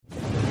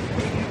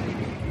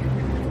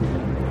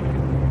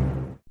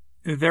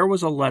There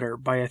was a letter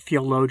by a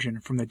theologian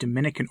from the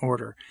Dominican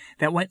order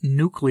that went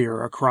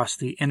nuclear across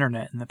the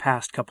internet in the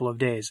past couple of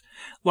days,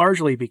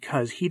 largely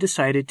because he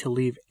decided to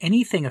leave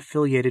anything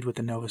affiliated with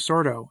the Novus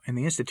Ordo and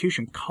the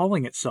institution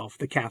calling itself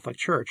the Catholic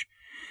Church,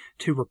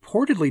 to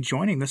reportedly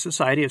joining the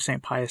Society of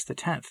St. Pius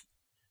X.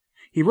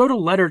 He wrote a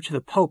letter to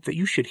the Pope that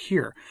you should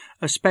hear,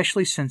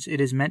 especially since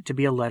it is meant to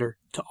be a letter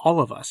to all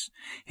of us.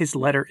 His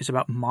letter is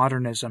about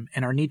modernism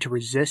and our need to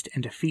resist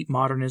and defeat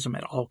modernism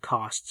at all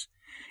costs.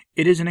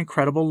 It is an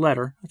incredible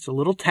letter. It's a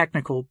little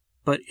technical,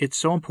 but it's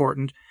so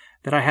important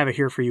that I have it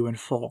here for you in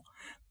full.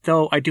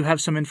 Though I do have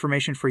some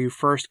information for you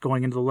first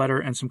going into the letter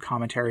and some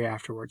commentary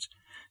afterwards.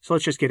 So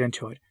let's just get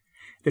into it.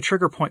 The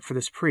trigger point for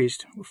this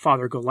priest,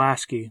 Father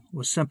Golaski,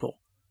 was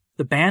simple.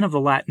 The ban of the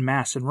Latin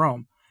Mass in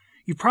Rome.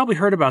 You've probably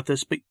heard about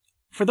this, but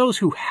for those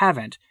who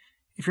haven't,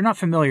 if you're not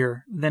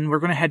familiar, then we're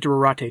going to head to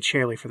Orate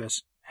Caeli for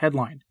this.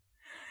 Headline.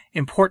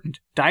 Important.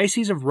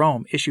 Diocese of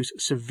Rome issues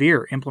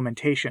severe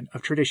implementation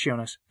of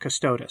Traditionis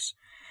Custodes.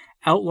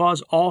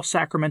 Outlaws all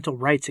sacramental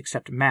rites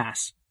except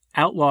Mass.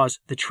 Outlaws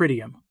the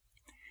Triduum.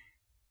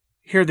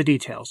 Here are the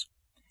details.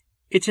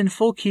 It's in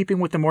full keeping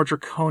with the more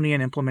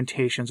draconian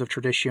implementations of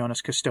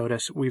Traditionis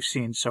Custodes we've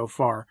seen so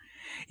far.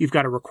 You've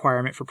got a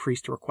requirement for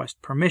priests to request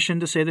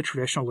permission to say the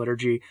traditional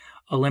liturgy,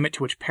 a limit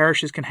to which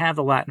parishes can have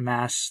the Latin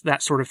Mass,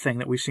 that sort of thing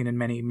that we've seen in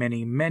many,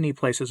 many, many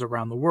places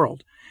around the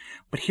world.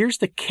 But here's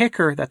the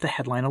kicker that the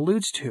headline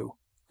alludes to.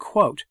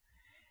 Quote,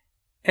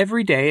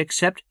 every day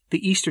except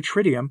the Easter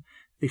Triduum,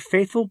 the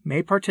faithful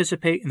may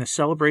participate in the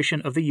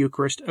celebration of the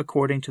Eucharist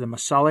according to the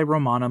Missale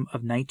Romanum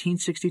of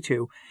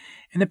 1962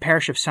 in the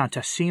parish of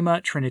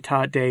Santissima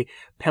Trinità dei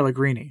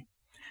Pellegrini,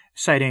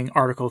 citing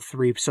Article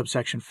 3,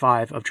 subsection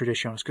 5 of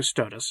Traditionis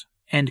Custodes.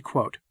 End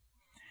quote.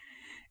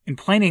 In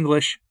plain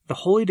English, the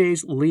holy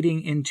days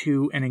leading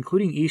into and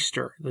including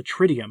Easter, the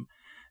Triduum,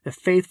 the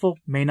faithful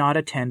may not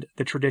attend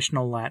the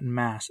traditional Latin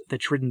Mass, the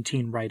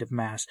Tridentine rite of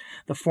Mass,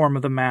 the form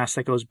of the Mass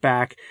that goes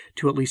back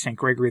to at least St.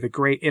 Gregory the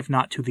Great, if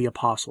not to the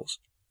Apostles.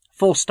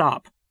 Full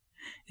stop.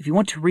 If you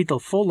want to read the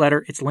full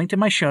letter, it's linked in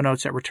my show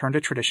notes at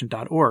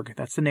returntotradition.org.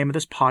 That's the name of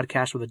this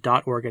podcast with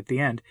a .org at the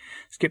end.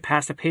 Skip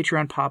past the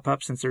Patreon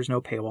pop-up since there's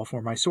no paywall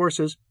for my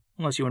sources,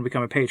 unless you want to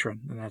become a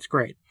patron, and that's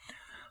great.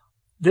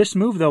 This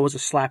move, though, was a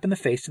slap in the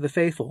face to the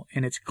faithful,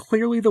 and it's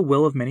clearly the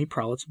will of many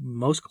prelates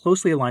most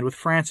closely aligned with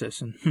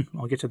Francis, and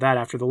I'll get to that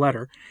after the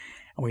letter.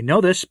 And we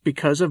know this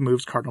because of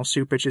moves Cardinal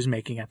Cupich is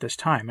making at this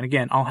time. And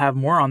again, I'll have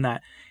more on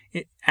that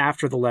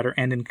after the letter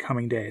and in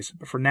coming days.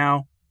 But for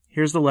now,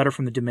 here's the letter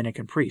from the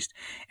Dominican priest.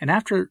 And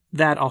after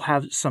that, I'll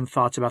have some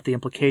thoughts about the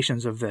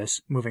implications of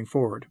this moving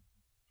forward.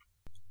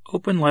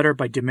 Open letter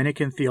by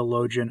Dominican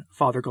theologian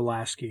Father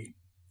Golaski.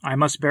 I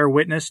must bear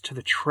witness to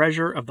the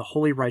treasure of the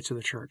holy rites of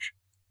the Church.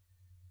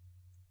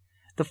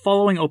 The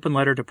following open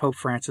letter to Pope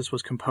Francis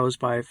was composed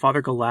by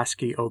Father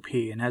Golaski, OP,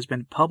 and has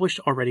been published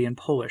already in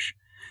Polish.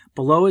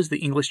 Below is the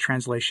English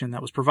translation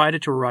that was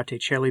provided to Orate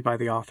Caeli by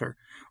the author.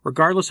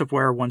 Regardless of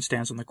where one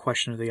stands on the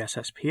question of the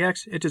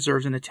SSPX, it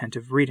deserves an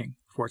attentive reading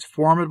for its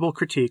formidable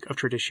critique of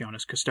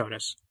Traditionis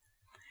Custodes.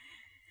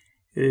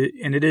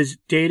 And it is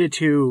dated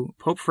to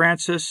Pope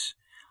Francis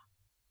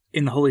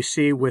in the Holy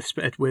See with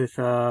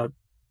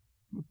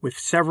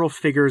several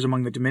figures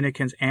among the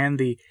Dominicans and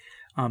the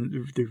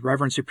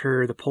Reverend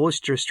Superior of the Polish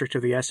district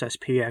of the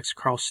SSPX,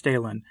 Karl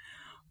Stalin,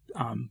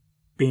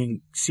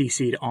 being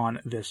CC'd on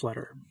this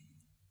letter.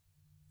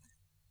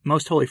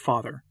 Most Holy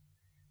Father,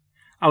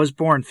 I was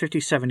born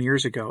 57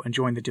 years ago and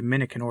joined the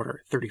Dominican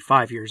order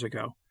 35 years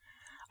ago.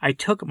 I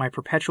took my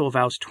perpetual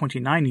vows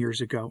 29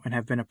 years ago and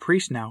have been a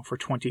priest now for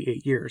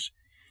 28 years.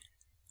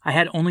 I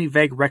had only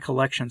vague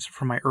recollections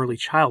from my early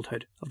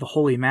childhood of the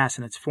Holy Mass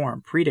in its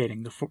form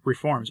predating the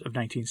reforms of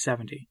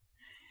 1970.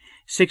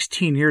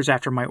 16 years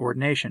after my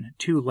ordination,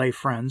 two lay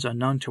friends,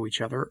 unknown to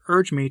each other,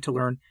 urged me to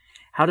learn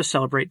how to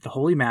celebrate the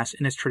Holy Mass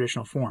in its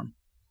traditional form.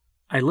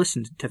 I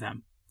listened to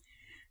them.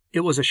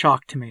 It was a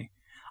shock to me.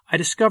 I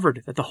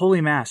discovered that the Holy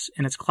Mass,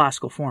 in its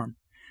classical form,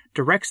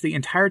 directs the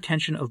entire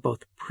attention of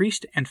both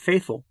priest and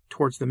faithful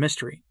towards the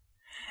mystery,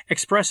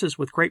 expresses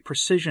with great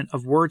precision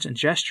of words and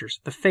gestures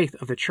the faith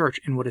of the Church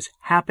in what is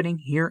happening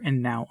here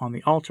and now on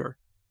the altar,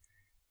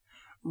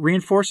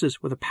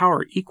 reinforces with a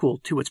power equal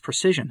to its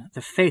precision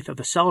the faith of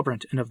the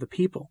celebrant and of the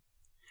people,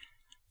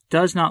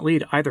 does not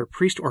lead either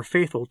priest or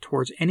faithful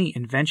towards any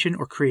invention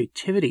or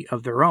creativity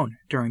of their own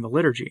during the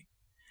liturgy,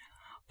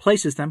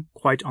 places them,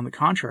 quite on the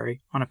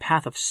contrary, on a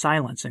path of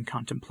silence and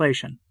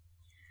contemplation,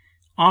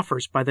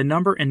 offers by the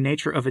number and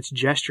nature of its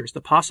gestures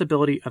the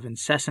possibility of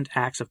incessant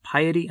acts of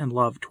piety and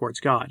love towards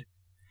God,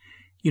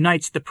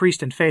 unites the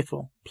priest and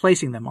faithful,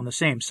 placing them on the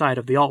same side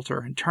of the altar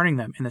and turning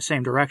them in the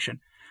same direction,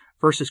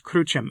 versus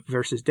crucem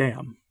versus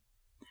deum.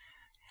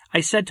 I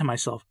said to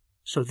myself,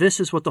 so this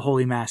is what the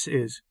Holy Mass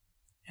is.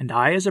 And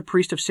I, as a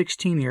priest of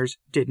 16 years,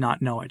 did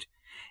not know it.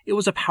 It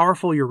was a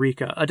powerful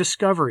eureka, a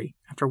discovery,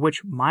 after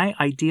which my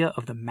idea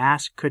of the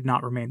Mass could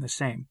not remain the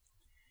same.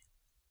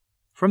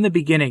 From the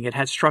beginning, it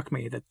had struck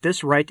me that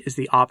this rite is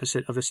the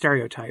opposite of the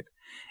stereotype.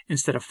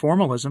 Instead of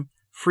formalism,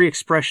 free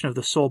expression of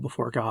the soul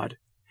before God.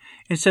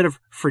 Instead of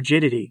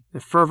frigidity, the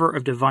fervor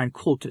of divine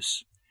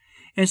cultus.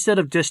 Instead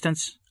of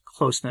distance,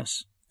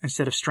 closeness.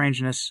 Instead of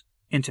strangeness,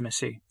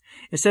 intimacy.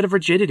 Instead of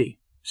rigidity,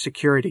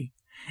 security.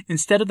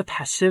 Instead of the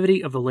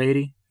passivity of the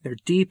laity, their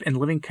deep and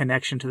living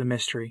connection to the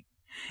mystery.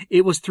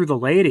 It was through the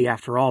laity,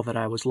 after all, that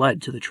I was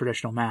led to the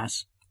traditional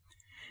Mass.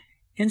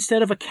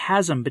 Instead of a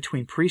chasm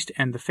between priest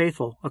and the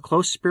faithful, a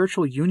close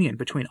spiritual union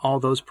between all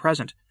those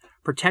present,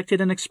 protected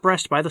and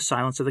expressed by the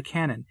silence of the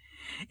canon.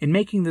 In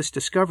making this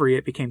discovery,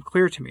 it became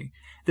clear to me,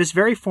 this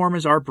very form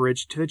is our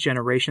bridge to the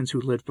generations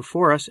who lived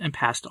before us and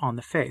passed on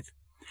the faith.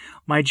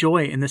 My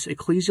joy in this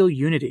ecclesial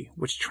unity,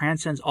 which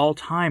transcends all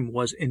time,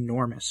 was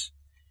enormous.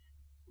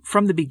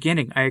 From the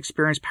beginning, I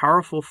experienced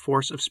powerful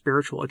force of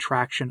spiritual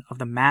attraction of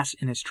the Mass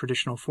in its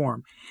traditional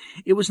form.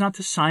 It was not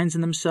the signs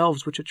in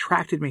themselves which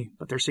attracted me,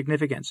 but their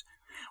significance,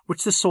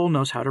 which the soul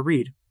knows how to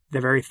read.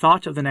 The very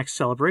thought of the next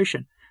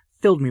celebration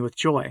filled me with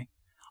joy.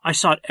 I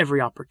sought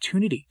every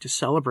opportunity to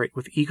celebrate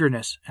with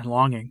eagerness and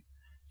longing.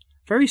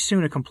 Very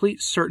soon a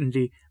complete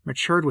certainty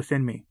matured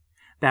within me,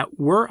 that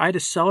were I to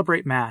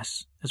celebrate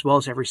Mass, as well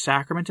as every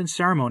sacrament and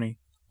ceremony,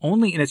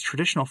 only in its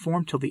traditional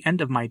form till the end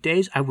of my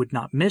days, I would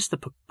not miss the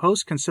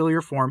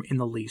post-conciliar form in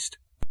the least.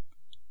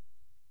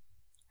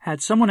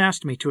 Had someone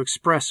asked me to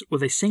express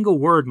with a single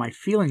word my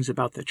feelings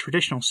about the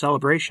traditional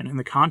celebration in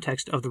the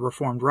context of the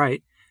Reformed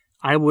Rite,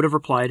 I would have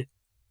replied,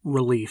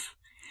 relief.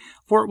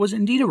 For it was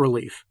indeed a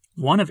relief,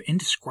 one of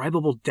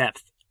indescribable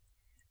depth.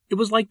 It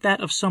was like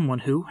that of someone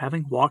who,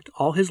 having walked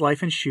all his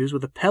life in shoes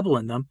with a pebble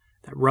in them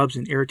that rubs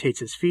and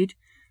irritates his feet,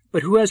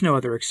 but who has no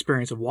other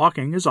experience of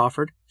walking, is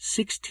offered,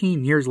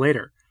 16 years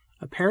later,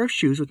 a pair of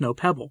shoes with no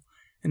pebble,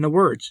 and the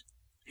words,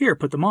 "Here,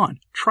 put them on,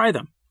 try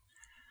them."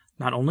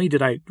 Not only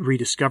did I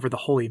rediscover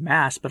the Holy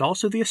Mass, but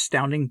also the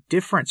astounding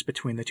difference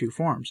between the two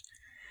forms.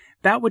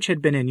 That which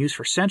had been in use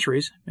for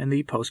centuries, and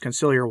the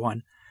post-conciliar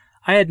one.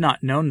 I had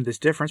not known this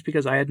difference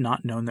because I had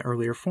not known the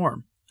earlier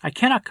form. I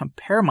cannot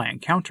compare my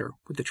encounter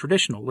with the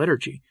traditional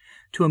liturgy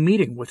to a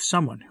meeting with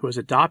someone who has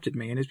adopted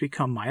me and has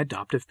become my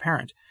adoptive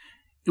parent.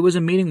 It was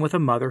a meeting with a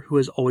mother who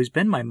has always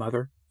been my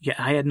mother, yet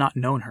I had not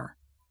known her.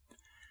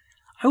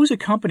 I was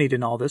accompanied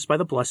in all this by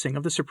the blessing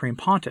of the Supreme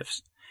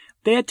Pontiffs.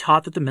 They had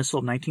taught that the Missal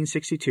of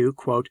 1962,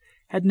 quote,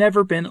 had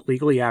never been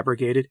legally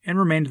abrogated and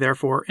remained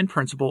therefore, in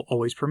principle,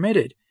 always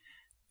permitted,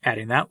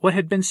 adding that what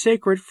had been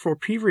sacred for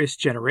previous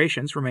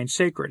generations remained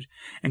sacred,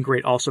 and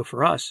great also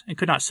for us, and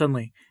could not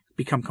suddenly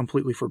become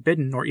completely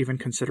forbidden nor even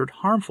considered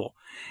harmful.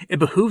 It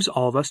behooves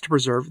all of us to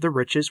preserve the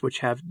riches which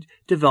have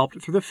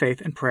developed through the faith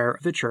and prayer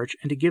of the Church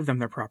and to give them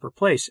their proper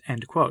place,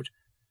 end quote.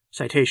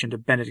 Citation to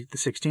Benedict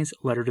XVI's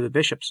Letter to the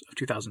Bishops of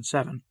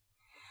 2007.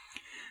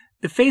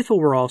 The faithful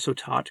were also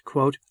taught,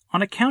 quote,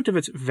 on account of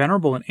its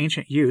venerable and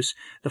ancient use,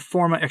 the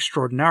forma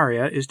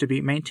extraordinaria is to be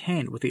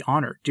maintained with the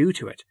honor due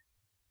to it.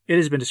 It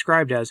has been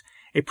described as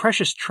a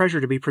precious treasure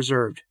to be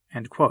preserved,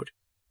 end quote.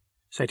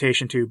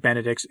 Citation to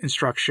Benedict's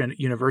Instruction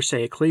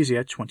Universae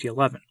Ecclesia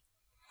 2011.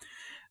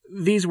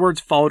 These words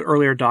followed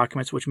earlier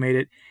documents which made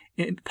it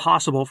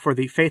impossible for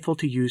the faithful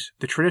to use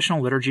the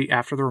traditional liturgy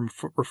after the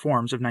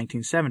reforms of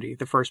 1970,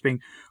 the first being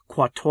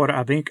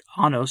Quattuorabinc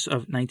Annos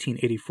of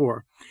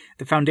 1984.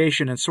 The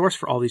foundation and source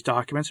for all these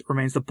documents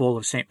remains the bull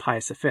of St.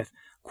 Pius V,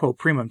 Quo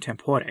Primum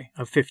Tempore,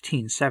 of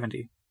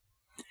 1570.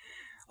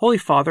 Holy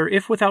Father,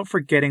 if without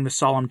forgetting the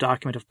solemn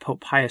document of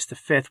Pope Pius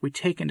V, we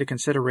take into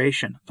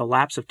consideration the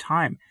lapse of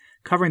time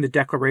covering the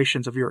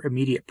declarations of your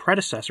immediate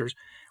predecessors,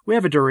 we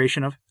have a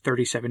duration of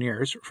 37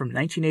 years, from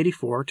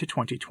 1984 to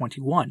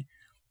 2021,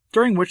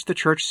 during which the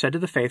Church said to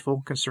the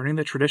faithful concerning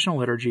the traditional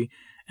liturgy,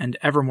 and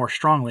ever more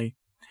strongly,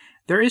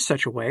 there is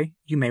such a way,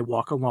 you may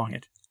walk along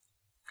it.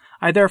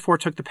 I therefore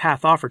took the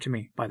path offered to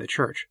me by the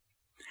Church.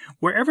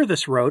 Wherever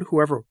this road,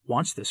 whoever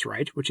wants this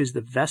rite, which is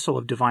the vessel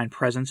of divine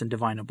presence and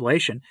divine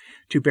oblation,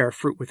 to bear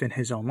fruit within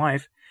his own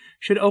life,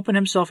 should open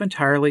himself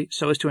entirely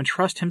so as to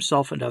entrust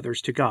himself and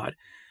others to God,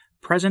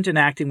 present and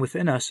acting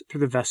within us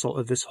through the vessel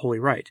of this holy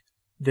rite.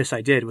 This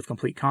I did with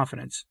complete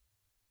confidence.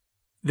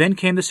 Then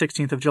came the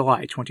 16th of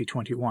July,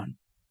 2021.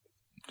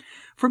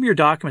 From your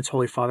documents,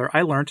 Holy Father,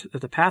 I learnt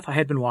that the path I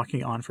had been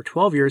walking on for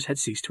 12 years had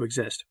ceased to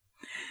exist.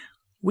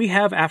 We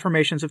have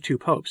affirmations of two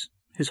popes.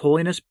 His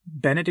Holiness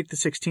Benedict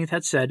XVI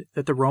had said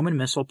that the Roman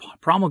Missal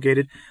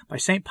promulgated by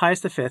St.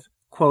 Pius V,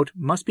 quote,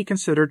 must be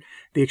considered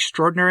the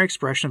extraordinary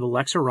expression of the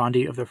lex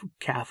orandi of the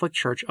Catholic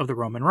Church of the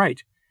Roman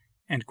Rite,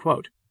 end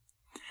quote.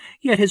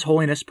 Yet His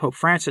Holiness Pope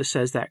Francis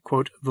says that,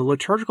 quote, the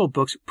liturgical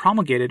books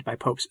promulgated by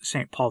Popes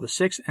St. Paul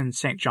VI and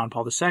St. John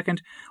Paul II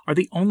are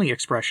the only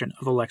expression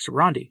of the lex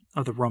orandi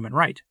of the Roman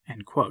Rite,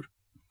 end quote.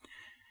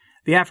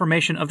 The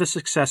affirmation of the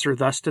successor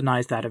thus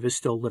denies that of his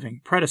still living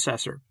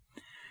predecessor.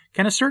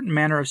 Can a certain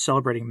manner of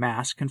celebrating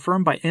Mass,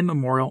 confirmed by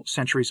immemorial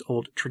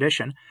centuries-old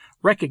tradition,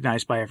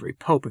 recognized by every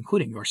pope,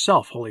 including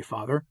yourself, Holy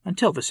Father,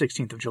 until the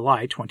 16th of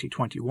July,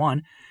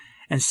 2021,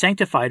 and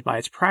sanctified by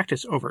its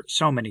practice over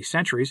so many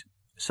centuries,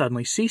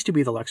 suddenly cease to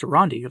be the lex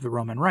orandi of the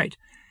Roman Rite?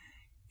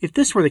 If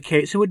this were the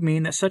case, it would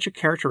mean that such a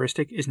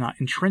characteristic is not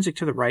intrinsic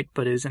to the rite,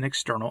 but is an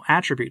external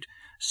attribute,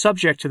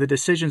 subject to the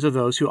decisions of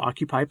those who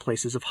occupy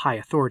places of high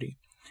authority.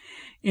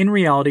 In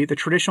reality, the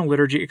traditional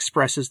liturgy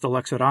expresses the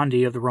lex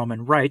orandi of the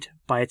Roman Rite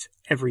by its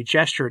every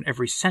gesture and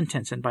every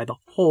sentence and by the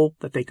whole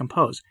that they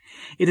compose.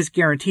 It is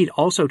guaranteed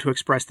also to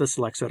express this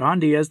lex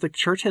orandi as the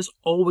Church has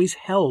always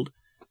held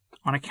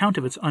on account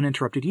of its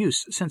uninterrupted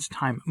use since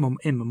time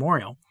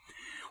immemorial.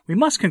 We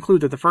must conclude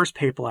that the first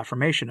papal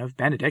affirmation of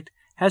Benedict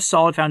has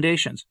solid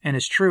foundations and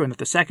is true, and that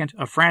the second,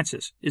 of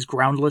Francis, is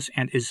groundless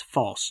and is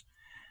false.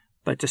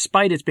 But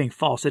despite its being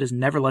false, it is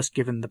nevertheless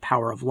given the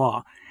power of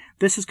law.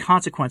 This has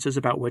consequences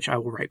about which I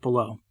will write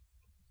below.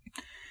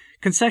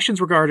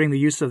 Concessions regarding the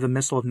use of the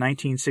Missal of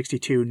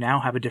 1962 now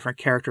have a different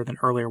character than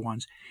earlier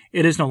ones.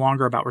 It is no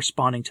longer about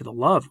responding to the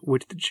love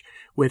with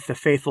the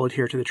faithful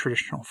adhere to the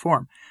traditional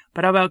form,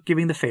 but about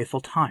giving the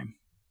faithful time.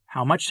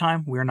 How much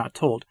time, we are not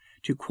told,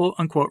 to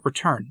quote-unquote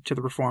return to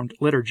the Reformed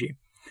liturgy.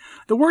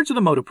 The words of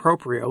the motu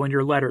proprio in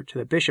your letter to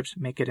the bishops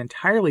make it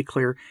entirely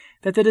clear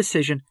that the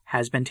decision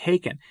has been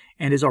taken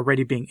and is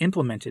already being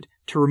implemented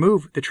to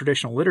remove the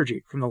traditional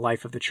liturgy from the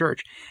life of the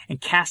Church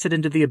and cast it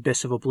into the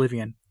abyss of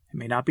oblivion. It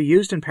may not be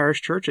used in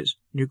parish churches.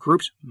 New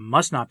groups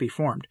must not be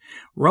formed.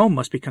 Rome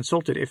must be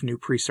consulted if new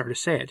priests are to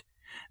say it.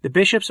 The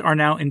bishops are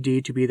now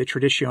indeed to be the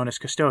traditionis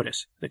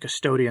custodes, the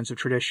custodians of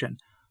tradition,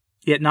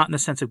 yet not in the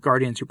sense of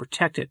guardians who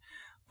protect it,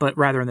 but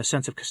rather in the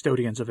sense of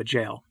custodians of a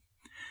jail.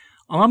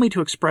 Allow me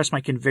to express my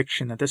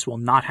conviction that this will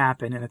not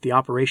happen and that the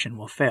operation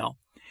will fail.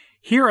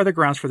 Here are the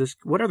grounds for this.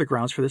 What are the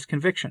grounds for this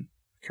conviction?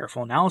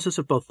 Careful analysis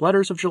of both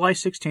letters of July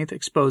 16th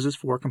exposes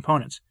 4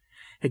 components: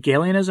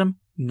 Hegelianism,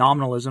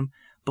 nominalism,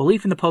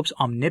 belief in the Pope's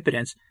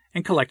omnipotence,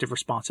 and collective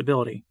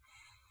responsibility.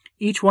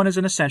 Each one is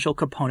an essential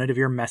component of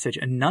your message,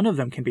 and none of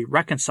them can be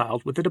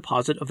reconciled with the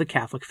deposit of the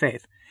Catholic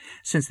faith.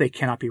 Since they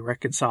cannot be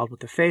reconciled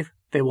with the faith,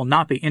 they will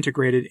not be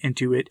integrated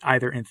into it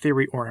either in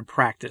theory or in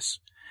practice.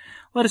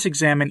 Let us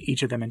examine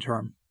each of them in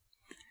turn.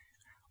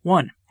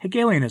 1.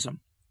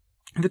 Hegelianism.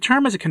 The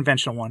term is a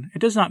conventional one. It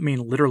does not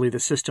mean literally the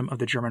system of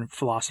the German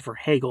philosopher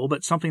Hegel,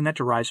 but something that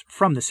derives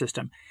from the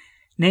system,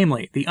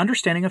 namely, the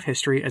understanding of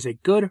history as a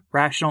good,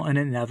 rational, and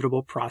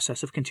inevitable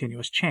process of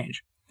continuous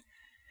change.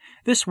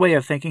 This way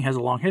of thinking has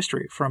a long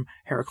history, from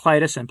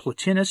Heraclitus and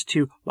Plotinus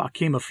to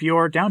Joachim of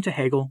Fiore down to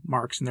Hegel,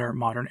 Marx, and their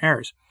modern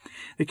heirs.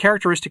 The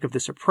characteristic of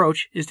this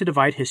approach is to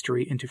divide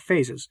history into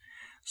phases,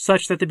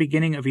 such that the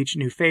beginning of each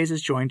new phase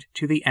is joined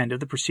to the end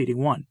of the preceding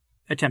one.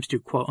 Attempts to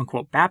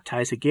quote-unquote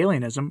baptize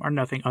Hegelianism are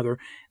nothing other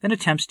than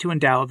attempts to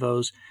endow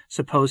those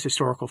supposed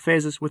historical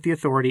phases with the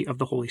authority of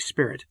the Holy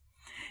Spirit.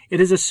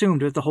 It is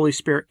assumed that the Holy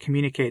Spirit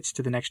communicates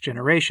to the next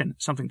generation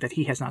something that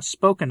he has not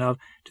spoken of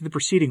to the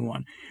preceding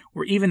one,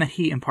 or even that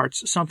he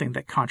imparts something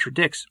that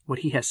contradicts what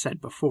he has said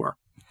before.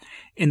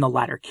 In the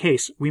latter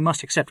case, we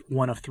must accept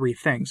one of 3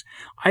 things.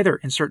 Either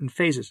in certain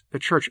phases the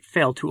Church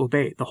failed to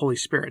obey the Holy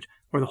Spirit,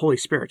 or the Holy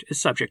Spirit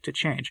is subject to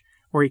change,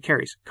 or he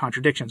carries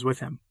contradictions with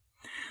him.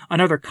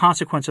 Another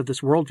consequence of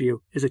this worldview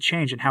is a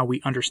change in how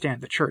we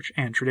understand the Church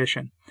and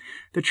tradition.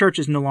 The Church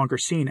is no longer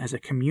seen as a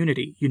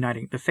community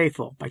uniting the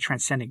faithful by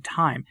transcending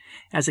time,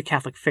 as the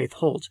Catholic faith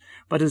holds,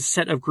 but as a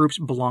set of groups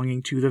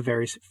belonging to the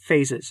various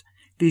phases.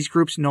 These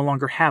groups no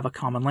longer have a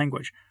common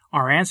language.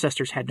 Our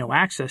ancestors had no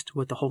access to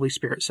what the Holy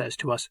Spirit says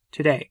to us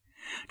today.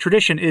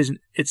 Tradition is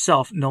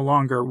itself no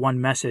longer one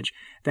message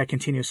that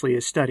continuously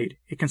is studied.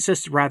 It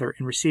consists rather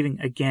in receiving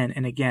again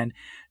and again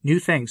new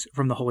things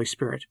from the Holy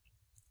Spirit.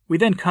 We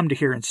then come to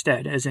hear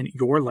instead, as in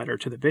your letter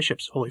to the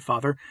bishops, Holy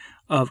Father,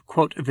 of,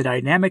 quote, the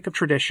dynamic of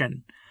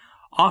tradition,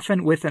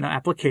 often with an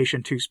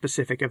application to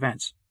specific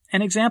events.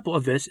 An example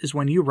of this is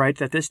when you write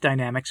that this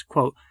dynamic's,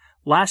 quote,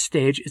 last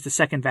stage is the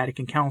Second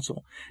Vatican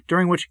Council,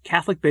 during which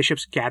Catholic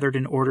bishops gathered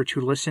in order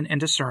to listen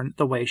and discern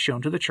the way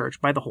shown to the Church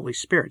by the Holy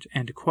Spirit,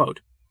 end quote.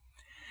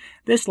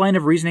 This line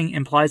of reasoning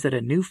implies that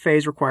a new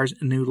phase requires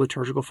new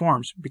liturgical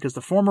forms, because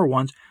the former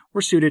ones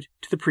were suited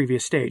to the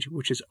previous stage,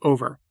 which is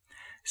over.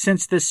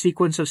 Since this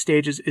sequence of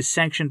stages is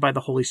sanctioned by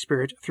the Holy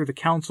Spirit through the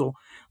Council,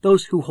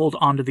 those who hold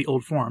on to the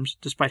old forms,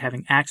 despite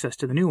having access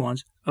to the new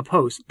ones,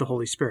 oppose the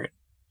Holy Spirit.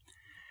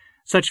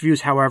 Such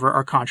views, however,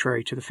 are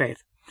contrary to the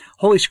faith.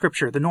 Holy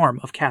Scripture, the norm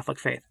of Catholic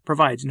faith,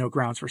 provides no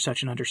grounds for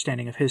such an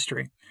understanding of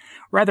history.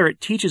 Rather, it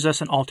teaches us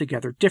an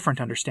altogether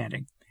different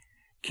understanding.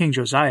 King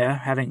Josiah,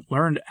 having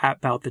learned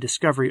about the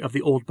discovery of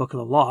the old book of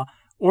the law,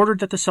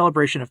 ordered that the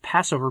celebration of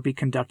Passover be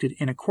conducted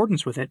in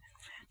accordance with it,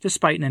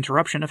 despite an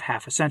interruption of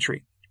half a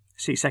century.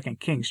 See 2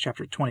 Kings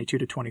chapter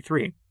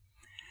 22-23.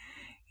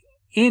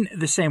 In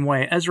the same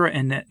way, Ezra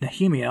and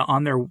Nehemiah,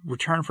 on their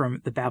return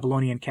from the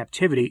Babylonian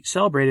captivity,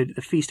 celebrated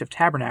the Feast of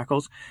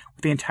Tabernacles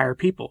with the entire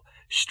people,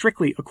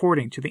 strictly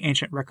according to the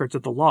ancient records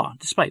of the law,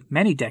 despite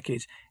many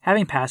decades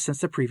having passed since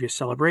the previous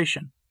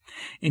celebration.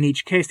 In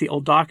each case, the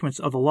old documents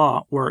of the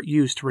law were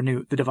used to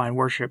renew the divine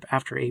worship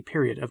after a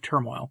period of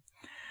turmoil.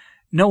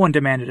 No one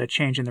demanded a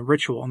change in the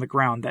ritual on the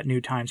ground that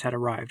new times had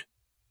arrived.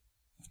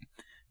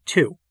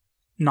 2.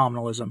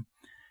 Nominalism.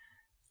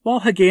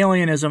 While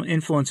Hegelianism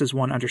influences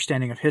one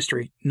understanding of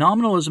history,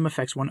 nominalism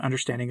affects one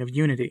understanding of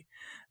unity.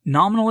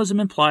 Nominalism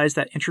implies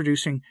that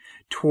introducing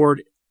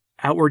toward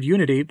Outward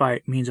unity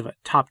by means of a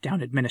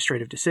top-down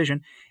administrative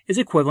decision is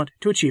equivalent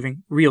to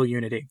achieving real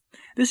unity.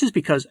 This is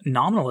because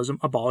nominalism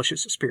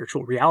abolishes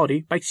spiritual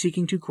reality by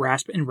seeking to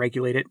grasp and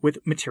regulate it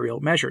with material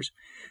measures.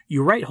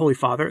 You write, Holy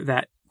Father,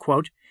 that,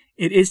 quote,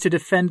 "It is to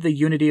defend the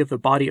unity of the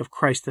body of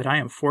Christ that I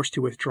am forced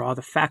to withdraw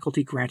the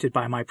faculty granted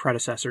by my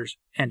predecessors,"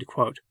 end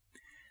quote.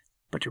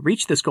 But to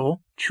reach this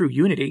goal, true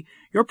unity,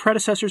 your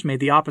predecessors made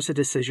the opposite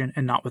decision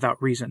and not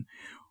without reason.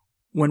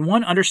 When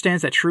one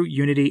understands that true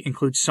unity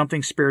includes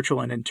something spiritual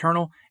and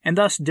internal, and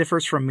thus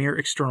differs from mere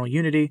external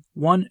unity,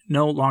 one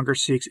no longer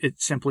seeks it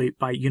simply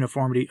by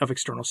uniformity of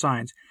external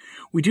signs.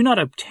 We do not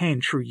obtain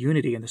true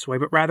unity in this way,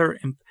 but rather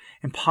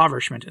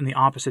impoverishment in the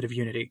opposite of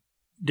unity,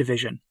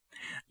 division.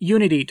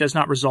 Unity does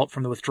not result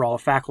from the withdrawal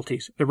of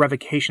faculties, the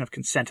revocation of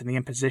consent, and the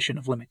imposition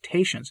of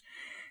limitations.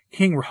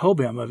 King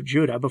Rehoboam of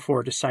Judah,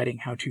 before deciding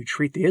how to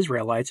treat the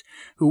Israelites,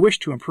 who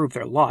wished to improve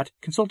their lot,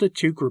 consulted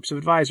two groups of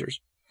advisors.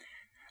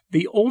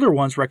 The older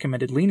ones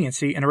recommended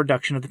leniency and a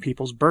reduction of the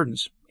people's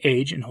burdens.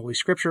 Age in Holy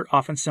Scripture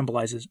often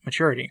symbolizes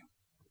maturity.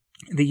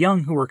 The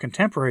young, who were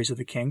contemporaries of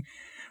the king,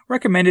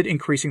 recommended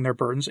increasing their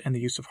burdens and the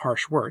use of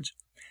harsh words.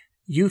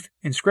 Youth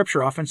in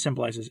Scripture often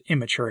symbolizes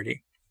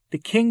immaturity. The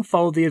king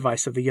followed the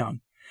advice of the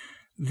young.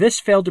 This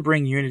failed to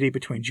bring unity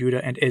between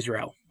Judah and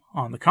Israel.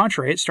 On the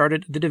contrary, it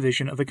started the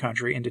division of the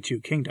country into two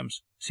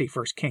kingdoms. See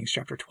 1 Kings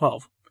chapter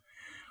 12.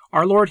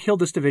 Our Lord healed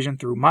this division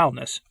through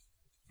mildness,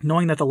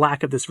 knowing that the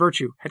lack of this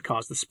virtue had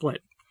caused the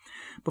split.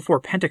 Before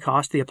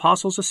Pentecost, the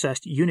apostles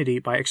assessed unity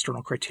by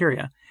external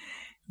criteria.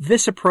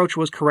 This approach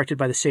was corrected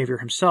by the Savior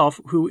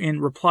himself, who, in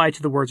reply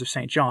to the words of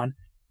St. John,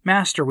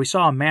 "Master, we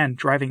saw a man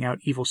driving out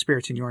evil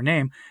spirits in your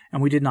name,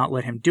 and we did not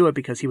let him do it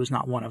because he was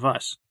not one of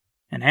us,"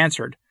 and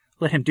answered,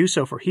 "Let him do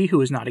so, for he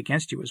who is not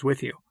against you is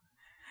with you."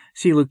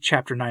 See Luke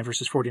chapter 9,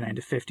 verses 49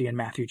 to 50, and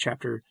Matthew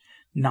chapter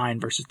 9,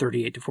 verses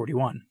 38 to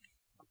 41.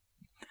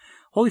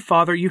 Holy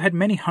Father, you had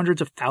many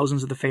hundreds of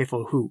thousands of the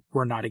faithful who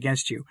were not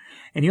against you,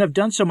 and you have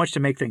done so much to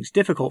make things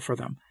difficult for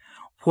them.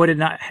 Would it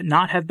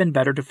not have been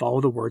better to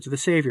follow the words of the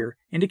Savior,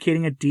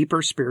 indicating a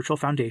deeper spiritual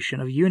foundation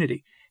of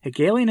unity?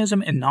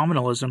 Hegelianism and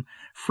nominalism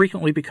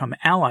frequently become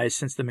allies,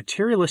 since the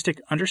materialistic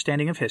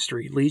understanding of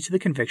history leads to the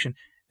conviction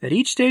that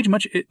each stage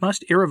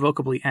must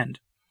irrevocably end.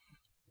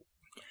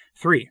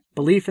 3.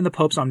 Belief in the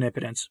Pope's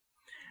omnipotence.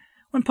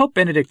 When Pope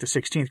Benedict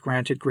XVI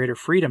granted greater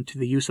freedom to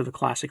the use of the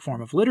classic form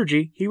of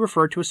liturgy, he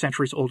referred to a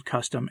centuries-old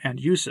custom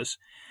and usus.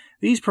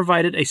 These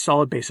provided a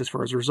solid basis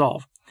for his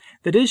resolve.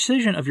 The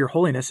decision of Your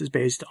Holiness is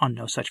based on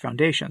no such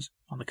foundations.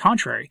 On the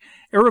contrary,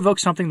 it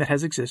revokes something that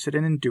has existed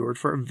and endured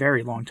for a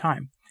very long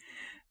time.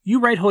 You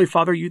write, Holy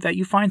Father, that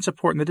you find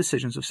support in the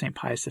decisions of St.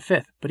 Pius V,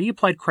 but he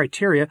applied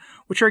criteria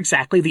which are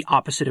exactly the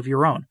opposite of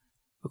your own.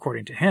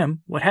 According to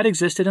him, what had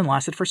existed and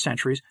lasted for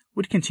centuries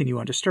would continue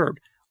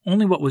undisturbed.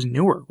 Only what was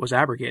newer was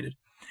abrogated.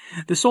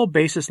 The sole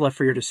basis left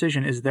for your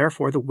decision is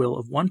therefore the will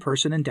of one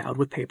person endowed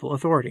with papal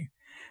authority.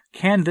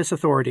 Can this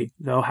authority,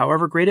 though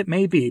however great it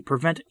may be,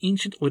 prevent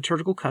ancient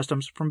liturgical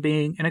customs from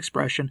being an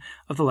expression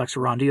of the lex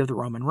orandi of the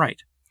Roman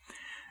Rite?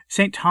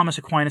 St. Thomas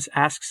Aquinas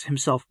asks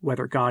himself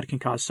whether God can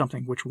cause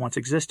something which once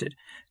existed,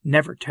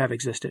 never to have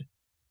existed.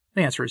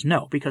 The answer is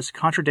no, because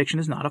contradiction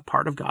is not a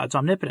part of God's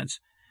omnipotence.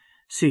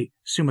 See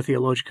Summa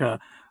Theologica,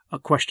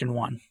 question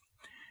 1.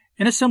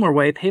 In a similar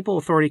way, papal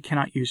authority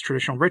cannot use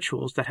traditional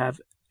rituals that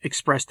have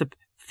expressed the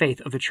faith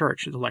of the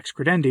Church, the lex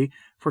credendi,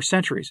 for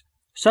centuries,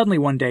 suddenly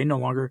one day no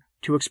longer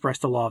to express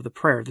the law of the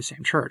prayer of the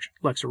same Church,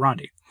 lex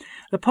orandi.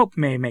 The Pope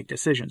may make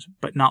decisions,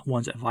 but not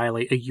ones that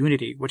violate a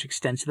unity which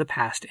extends to the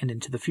past and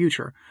into the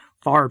future,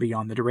 far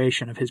beyond the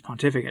duration of his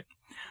pontificate.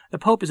 The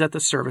Pope is at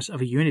the service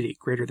of a unity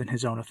greater than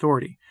his own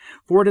authority,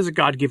 for it is a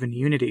God-given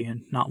unity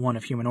and not one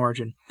of human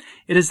origin.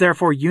 It is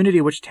therefore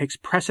unity which takes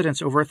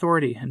precedence over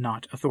authority and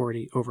not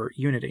authority over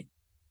unity.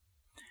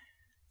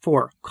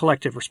 4.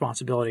 Collective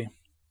responsibility.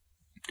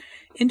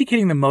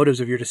 Indicating the motives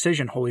of your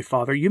decision, Holy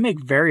Father, you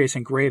make various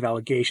and grave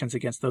allegations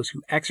against those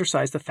who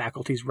exercise the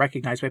faculties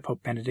recognized by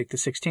Pope Benedict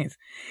XVI.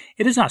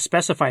 It is not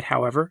specified,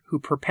 however, who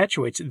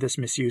perpetuates this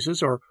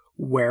misuses or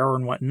where or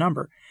in what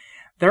number.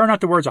 There are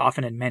not the words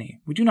often and many.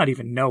 We do not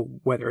even know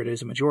whether it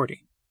is a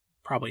majority.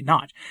 Probably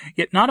not.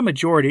 Yet not a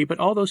majority, but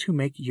all those who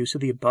make use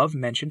of the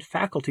above-mentioned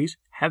faculties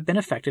have been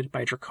affected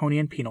by a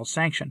draconian penal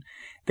sanction.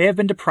 They have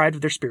been deprived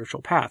of their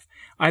spiritual path,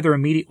 either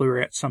immediately or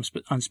at some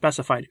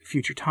unspecified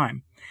future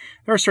time.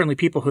 There are certainly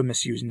people who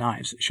misuse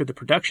knives. Should the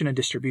production and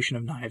distribution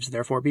of knives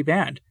therefore be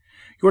banned?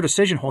 Your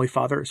decision, Holy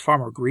Father, is far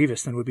more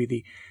grievous than would be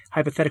the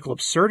hypothetical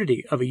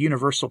absurdity of a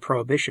universal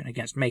prohibition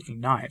against making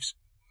knives.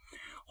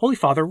 Holy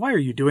Father, why are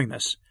you doing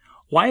this?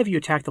 Why have you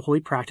attacked the holy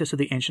practice of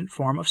the ancient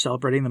form of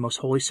celebrating the most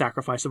holy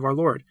sacrifice of our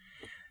Lord?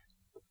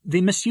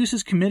 The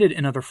misuses committed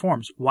in other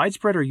forms,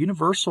 widespread or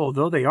universal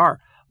though they are,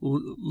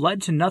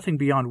 led to nothing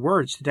beyond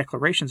words, to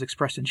declarations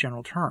expressed in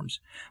general terms.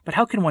 But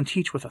how can one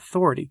teach with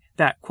authority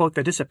that, quote,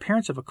 the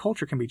disappearance of a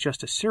culture can be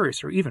just as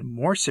serious or even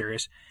more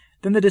serious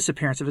than the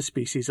disappearance of a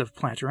species of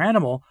plant or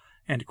animal,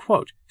 end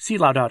quote. See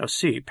Laudato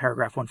Si,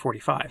 paragraph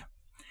 145.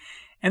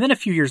 and then a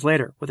few years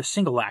later, with a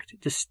single act,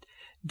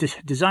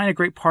 design a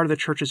great part of the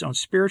Church's own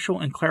spiritual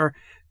and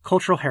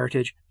cultural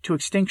heritage to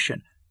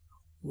extinction.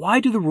 Why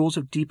do the rules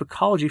of deep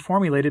ecology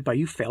formulated by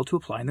you fail to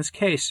apply in this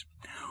case?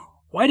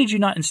 Why did you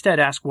not instead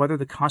ask whether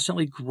the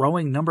constantly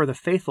growing number of the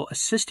faithful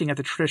assisting at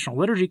the traditional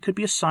liturgy could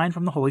be a sign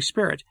from the Holy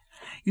Spirit?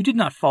 You did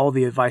not follow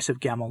the advice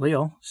of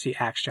Gamaliel, see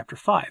Acts chapter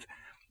 5.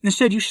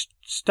 Instead, you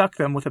stuck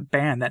them with a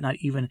ban that not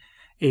even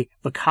a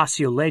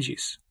vacatio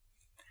legis.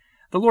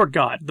 The Lord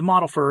God, the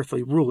model for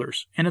earthly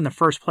rulers, and in the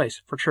first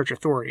place for church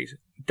authorities,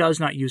 does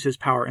not use his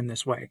power in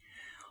this way.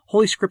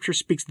 Holy Scripture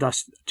speaks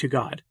thus to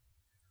God.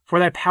 For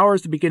thy power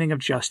is the beginning of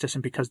justice,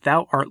 and because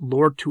thou art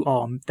Lord to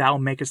all, thou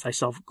makest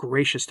thyself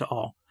gracious to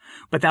all.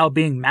 But thou,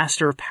 being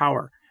master of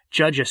power,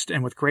 judgest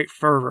and with great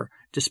fervor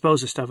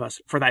disposest of us,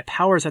 for thy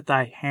power is at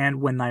thy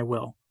hand when thy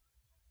will.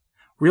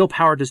 Real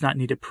power does not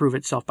need to prove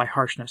itself by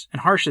harshness,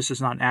 and harshness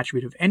is not an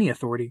attribute of any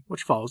authority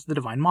which follows the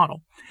divine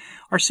model.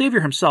 Our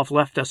Savior himself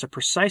left us a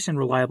precise and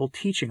reliable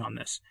teaching on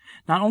this.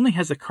 Not only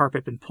has the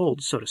carpet been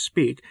pulled, so to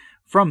speak,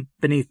 from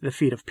beneath the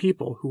feet of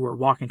people who were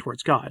walking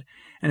towards God,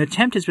 an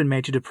attempt has been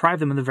made to deprive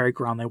them of the very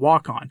ground they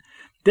walk on.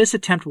 This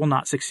attempt will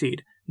not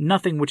succeed.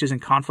 Nothing which is in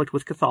conflict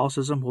with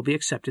Catholicism will be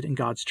accepted in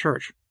God's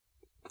church.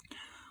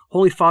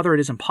 Holy Father, it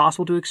is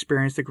impossible to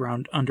experience the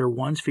ground under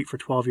one's feet for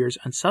 12 years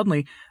and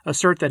suddenly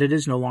assert that it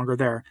is no longer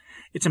there.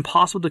 It's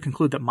impossible to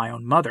conclude that my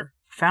own mother,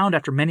 found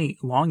after many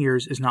long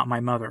years, is not my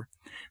mother.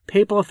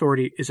 Papal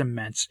authority is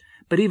immense,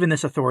 but even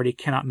this authority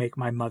cannot make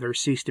my mother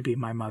cease to be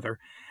my mother.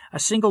 A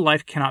single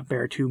life cannot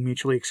bear two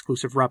mutually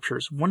exclusive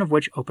ruptures, one of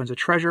which opens a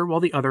treasure while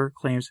the other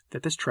claims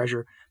that this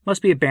treasure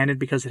must be abandoned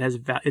because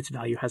its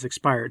value has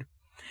expired.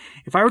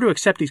 If I were to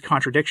accept these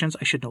contradictions,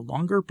 I should no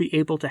longer be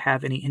able to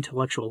have any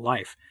intellectual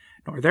life,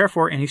 nor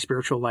therefore any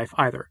spiritual life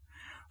either.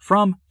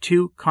 From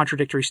two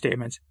contradictory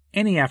statements,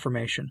 any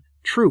affirmation,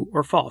 true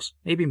or false,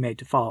 may be made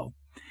to follow.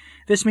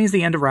 This means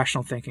the end of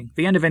rational thinking,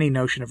 the end of any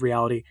notion of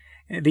reality,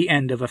 the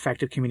end of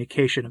effective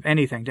communication of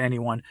anything to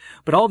anyone,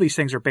 but all these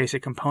things are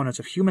basic components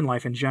of human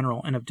life in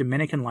general and of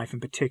Dominican life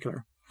in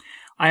particular.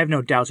 I have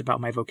no doubts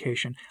about my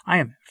vocation. I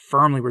am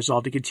firmly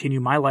resolved to continue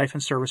my life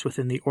and service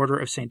within the order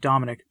of St.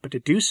 Dominic, but to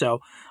do so,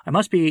 I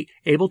must be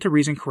able to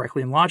reason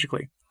correctly and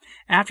logically.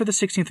 After the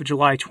 16th of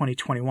July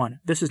 2021,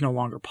 this is no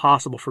longer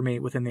possible for me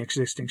within the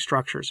existing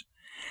structures.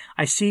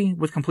 I see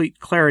with complete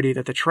clarity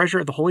that the treasure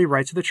of the holy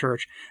rites of the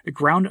Church, the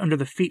ground under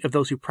the feet of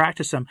those who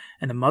practice them,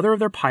 and the mother of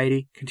their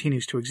piety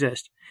continues to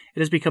exist. It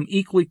has become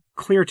equally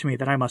clear to me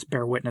that I must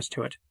bear witness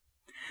to it.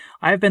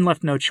 I have been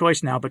left no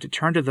choice now but to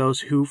turn to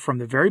those who, from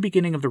the very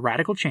beginning of the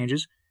radical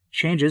changes,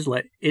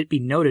 let it be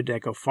noted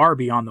that go far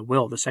beyond the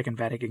will of the Second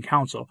Vatican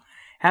Council,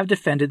 have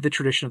defended the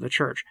tradition of the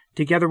Church,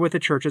 together with the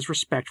Church's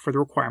respect for the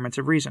requirements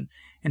of reason,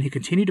 and who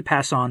continue to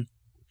pass on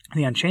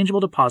the unchangeable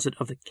deposit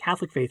of the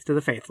Catholic faith to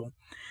the faithful.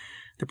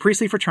 The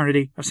priestly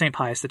fraternity of St.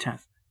 Pius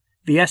X.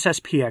 The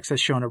SSPX has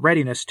shown a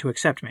readiness to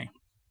accept me,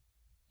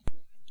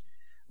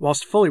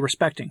 whilst fully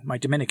respecting my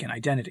Dominican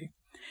identity.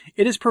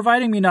 It is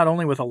providing me not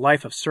only with a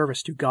life of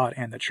service to God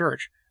and the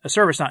Church, a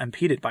service not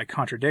impeded by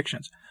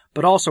contradictions,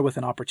 but also with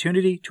an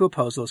opportunity to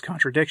oppose those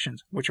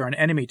contradictions, which are an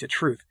enemy to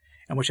truth,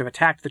 and which have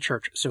attacked the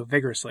Church so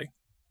vigorously.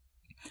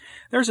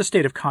 There is a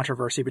state of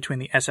controversy between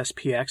the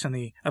SSPX and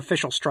the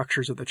official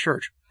structures of the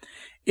Church.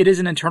 It is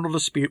an internal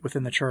dispute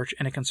within the Church,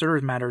 and it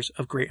considers matters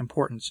of great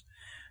importance.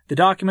 The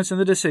documents and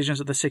the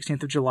decisions of the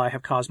 16th of July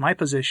have caused my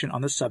position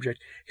on this subject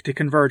to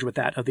converge with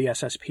that of the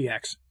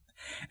SSPX.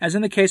 As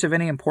in the case of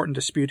any important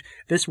dispute,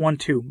 this one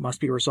too must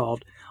be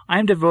resolved. I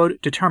am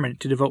determined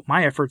to devote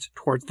my efforts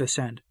towards this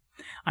end.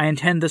 I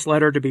intend this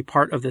letter to be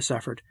part of this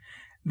effort.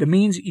 The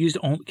means used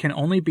can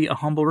only be a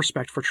humble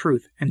respect for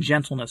truth and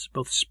gentleness,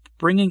 both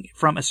springing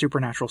from a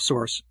supernatural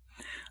source.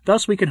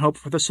 Thus we can hope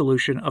for the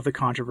solution of the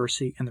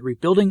controversy and the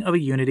rebuilding of a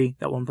unity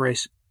that will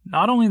embrace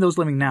not only those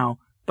living now,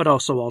 but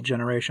also all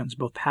generations,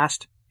 both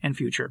past and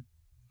future.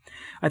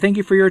 I thank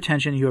you for your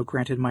attention. You have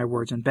granted my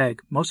words and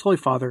beg, Most Holy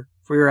Father,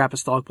 for your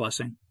apostolic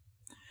blessing.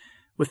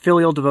 With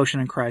filial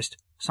devotion in Christ,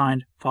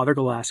 signed Father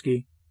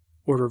Golaski,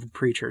 Order of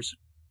Preachers.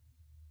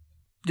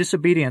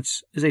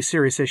 Disobedience is a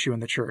serious issue in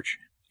the Church.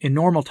 In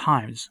normal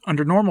times,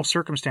 under normal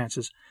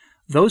circumstances,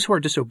 those who are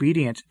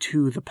disobedient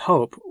to the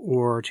Pope,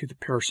 or to the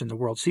person the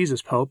world sees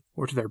as Pope,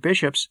 or to their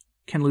bishops,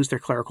 can lose their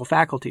clerical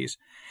faculties.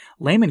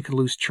 Laymen can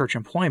lose church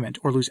employment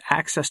or lose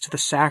access to the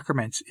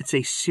sacraments. It's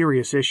a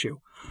serious issue.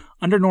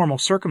 Under normal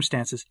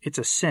circumstances, it's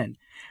a sin.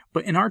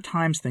 But in our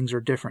times, things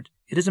are different.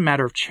 It is a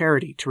matter of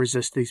charity to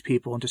resist these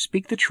people and to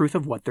speak the truth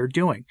of what they're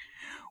doing.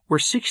 We're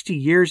 60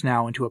 years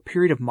now into a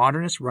period of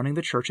modernists running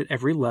the Church at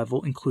every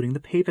level, including the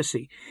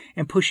papacy,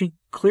 and pushing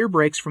clear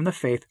breaks from the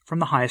faith from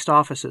the highest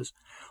offices.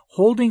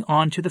 Holding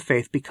on to the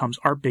faith becomes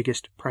our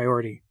biggest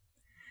priority.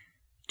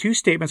 Two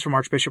statements from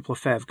Archbishop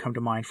Lefebvre come to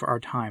mind for our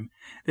time.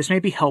 This may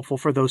be helpful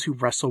for those who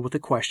wrestle with the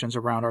questions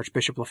around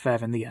Archbishop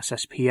Lefebvre and the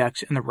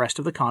SSPX and the rest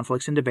of the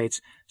conflicts and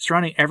debates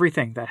surrounding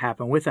everything that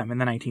happened with them in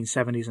the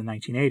 1970s and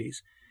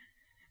 1980s.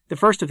 The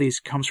first of these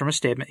comes from a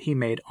statement he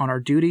made on our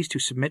duties to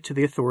submit to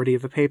the authority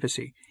of the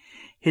papacy.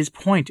 His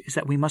point is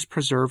that we must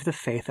preserve the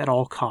faith at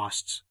all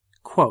costs.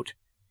 Quote,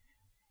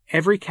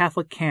 "Every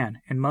Catholic can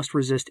and must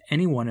resist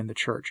anyone in the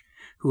Church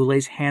who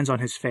lays hands on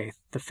his faith,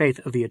 the faith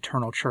of the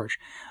eternal Church,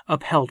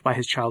 upheld by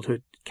his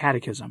childhood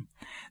catechism.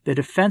 The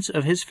defense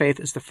of his faith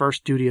is the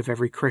first duty of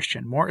every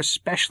Christian, more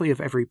especially of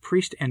every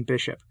priest and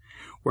bishop.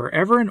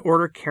 Wherever an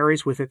order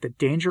carries with it the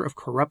danger of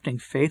corrupting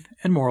faith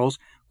and morals,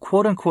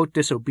 quote-unquote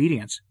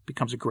disobedience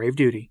becomes a grave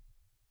duty."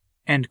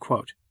 End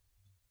quote.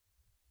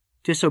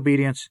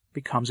 Disobedience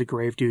becomes a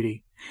grave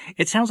duty.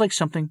 It sounds like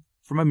something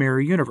from a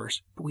mirror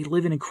universe, but we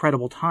live in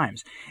incredible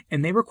times,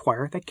 and they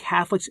require that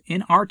Catholics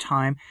in our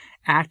time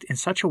act in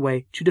such a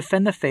way to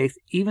defend the faith,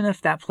 even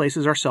if that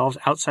places ourselves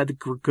outside the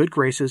good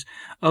graces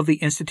of the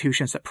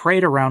institutions that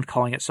parade around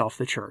calling itself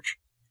the Church.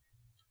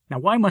 Now,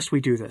 why must we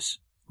do this?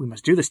 We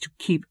must do this to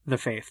keep the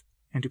faith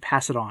and to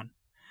pass it on.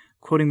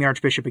 Quoting the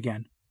Archbishop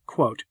again,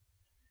 quote,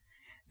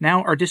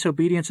 "Now our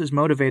disobedience is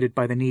motivated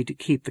by the need to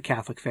keep the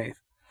Catholic faith.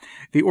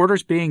 The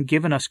orders being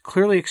given us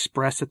clearly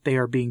express that they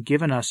are being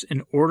given us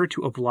in order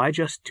to oblige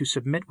us to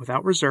submit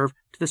without reserve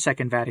to the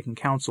Second Vatican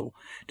Council,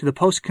 to the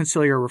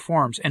post-conciliar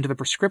reforms, and to the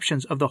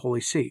prescriptions of the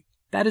Holy See.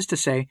 That is to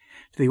say,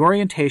 to the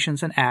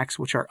orientations and acts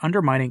which are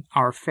undermining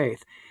our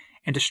faith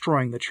and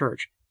destroying the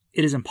Church.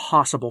 It is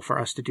impossible for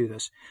us to do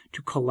this.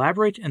 To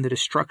collaborate in the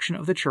destruction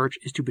of the Church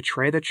is to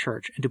betray the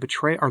Church and to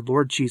betray our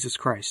Lord Jesus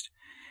Christ.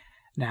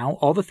 Now,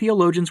 all the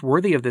theologians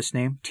worthy of this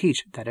name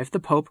teach that if the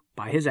Pope,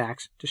 by his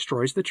acts,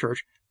 destroys the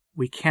Church,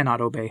 we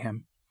cannot obey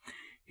him."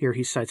 Here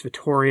he cites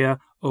Vittoria,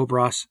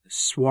 Obras,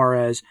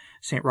 Suarez,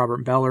 St.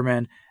 Robert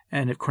Bellarmine,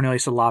 and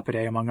Cornelius a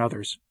Lapide, among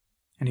others.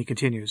 And he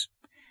continues,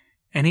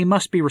 "And he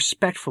must be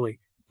respectfully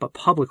but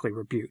publicly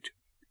rebuked,"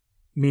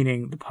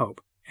 meaning the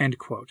Pope. End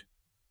quote.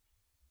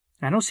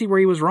 And I don't see where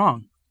he was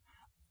wrong.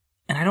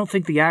 And I don't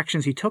think the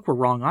actions he took were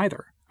wrong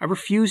either. I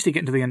refuse to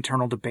get into the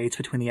internal debates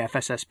between the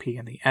FSSP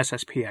and the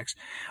SSPX.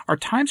 Our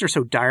times are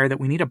so dire that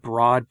we need a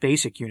broad,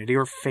 basic unity,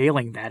 or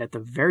failing that at the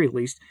very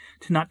least,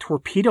 to not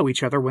torpedo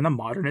each other when the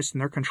modernists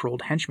and their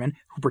controlled henchmen,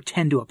 who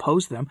pretend to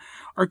oppose them,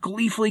 are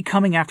gleefully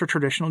coming after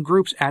traditional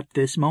groups at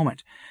this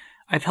moment.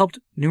 I've helped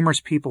numerous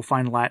people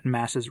find Latin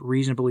masses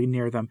reasonably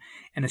near them,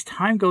 and as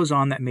time goes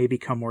on that may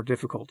become more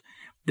difficult.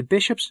 The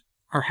bishops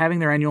are having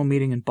their annual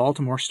meeting in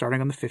Baltimore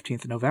starting on the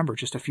 15th of November,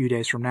 just a few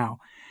days from now.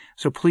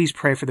 So please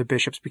pray for the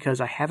bishops,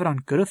 because I have it on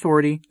good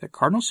authority that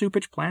Cardinal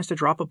Cupich plans to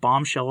drop a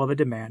bombshell of a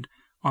demand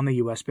on the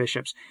U.S.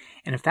 bishops,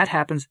 and if that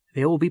happens,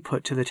 they will be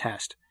put to the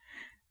test.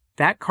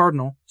 That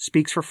cardinal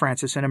speaks for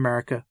Francis in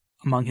America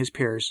among his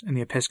peers in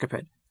the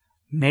episcopate.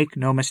 Make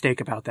no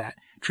mistake about that.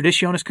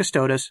 Traditionis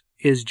Custodes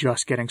is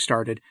just getting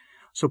started,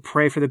 so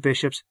pray for the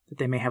bishops that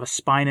they may have a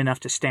spine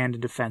enough to stand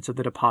in defense of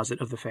the deposit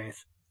of the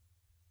faith.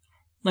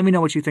 Let me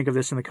know what you think of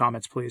this in the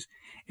comments, please.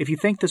 If you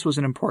think this was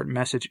an important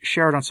message,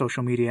 share it on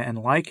social media and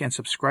like and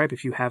subscribe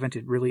if you haven't.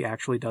 It really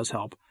actually does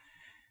help.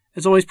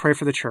 As always, pray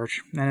for the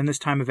Church, and in this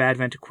time of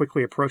Advent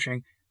quickly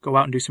approaching, go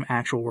out and do some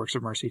actual works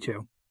of mercy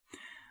too.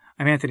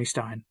 I'm Anthony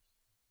Stein.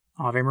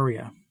 Ave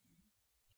Maria.